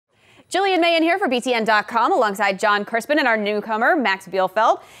Jillian Mahen here for BTN.com alongside Jon Crispin and our newcomer, Max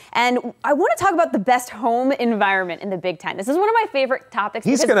Biefeldt. And I want to talk about the best home environment in the Big Ten. This is one of my favorite topics.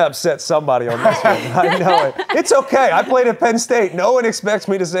 He's going to upset somebody on this one. I know it. It's okay. I played at Penn State. No one expects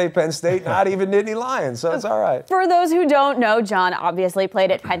me to say Penn State, not even Nittany Lions, so it's all right. For those who don't know, Jon obviously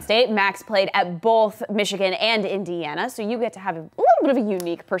played at Penn State. Max played at both Michigan and Indiana, so you get to have a little bit of a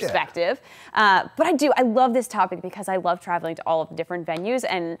unique perspective. Yeah. But I love this topic because I love traveling to all of the different venues,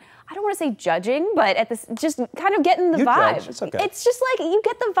 and I don't want to say judging, but just kind of getting the vibe. Judge. It's okay. It's just like you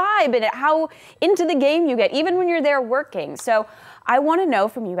get the vibe and how into the game you get, even when you're there working. So I want to know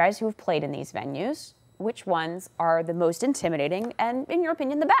from you guys who have played in these venues, which ones are the most intimidating and, in your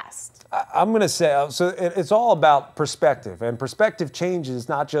opinion, the best? I'm going to say, so it's all about perspective, and perspective changes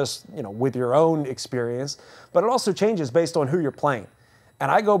not just with your own experience, but it also changes based on who you're playing.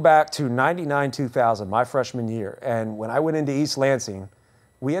 And I go back to 99-2000, my freshman year, and when I went into East Lansing,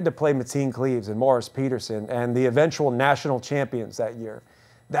 we had to play Mateen Cleaves and Morris Peterson and the eventual national champions that year.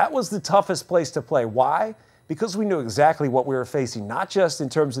 That was the toughest place to play. Why? Because we knew exactly what we were facing, not just in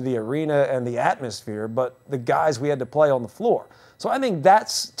terms of the arena and the atmosphere, but the guys we had to play on the floor. So I think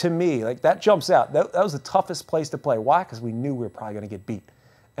that's, to me, like that jumps out. That was the toughest place to play. Why? Because we knew we were probably going to get beat.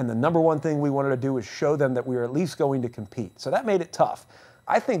 And the number one thing we wanted to do was show them that we were at least going to compete. So that made it tough.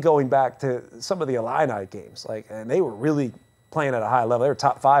 I think going back to some of the Illini games, and they were really playing at a high level. They were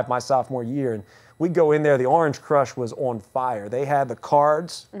top 5 my sophomore year, and we'd go in there. The Orange Crush was on fire. They had the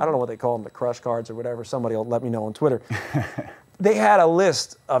cards. I don't know what they call them, the Crush cards or whatever. Somebody will let me know on Twitter. They had a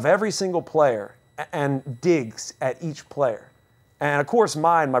list of every single player and digs at each player. And of course,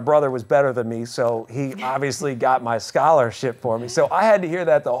 my brother was better than me, so he obviously got my scholarship for me. So I had to hear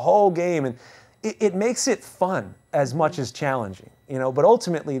that the whole game, and it makes it fun as much as challenging. But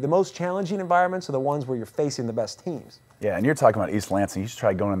ultimately, the most challenging environments are the ones where you're facing the best teams. Yeah, and you're talking about East Lansing. You should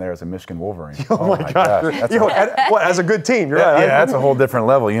try going in there as a Michigan Wolverine. Oh my gosh. As a good team, you're right. Yeah, that's a whole different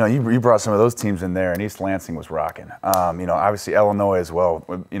level. You brought some of those teams in there, and East Lansing was rocking. Obviously Illinois as well.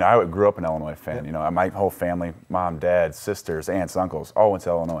 I grew up an Illinois fan. Yeah. My whole family, mom, dad, sisters, aunts, uncles, all went to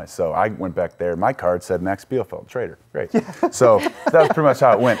Illinois. So I went back there. My card said Max Biefeldt, traitor. Great. Yeah. So that was pretty much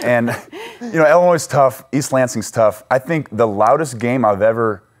how it went. And Illinois is tough. East Lansing's tough. I think the loudest game I've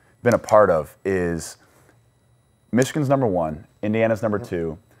ever been a part of is Michigan's number 1, Indiana's number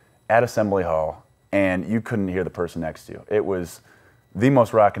 2, at Assembly Hall, and you couldn't hear the person next to you. It was the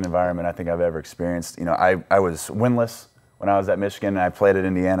most rocking environment I think I've ever experienced. I was winless when I was at Michigan, and I played at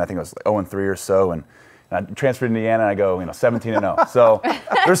Indiana. I think I was 0-3 or so, and I transferred to Indiana, and I go 17-0. So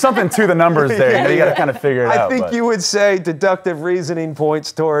there's something to the numbers there. You got to kind of figure it out. I think you would say deductive reasoning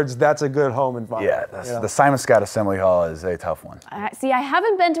points towards that's a good home environment. Yeah, the Simon Scott Assembly Hall is a tough one. See, I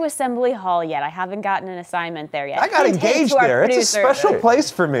haven't been to Assembly Hall yet. I haven't gotten an assignment there yet. I got engaged there. It's a special place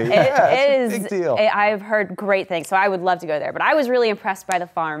for me. It is a big deal. I've heard great things, so I would love to go there. But I was really impressed by the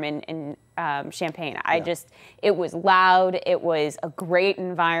farm in Champaign. It was loud. It was a great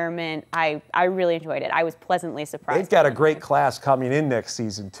environment. I really enjoyed it. I was pleasantly surprised. They've got a great class coming in next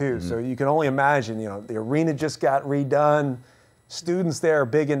season too. So you can only imagine, the arena just got redone. Students there are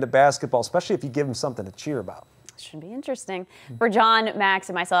big into basketball, especially if you give them something to cheer about. Should be interesting. For Jon, Max,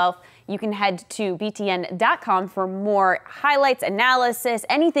 and myself, you can head to BTN.com for more highlights, analysis,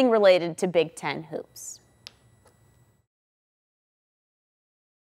 anything related to Big Ten hoops.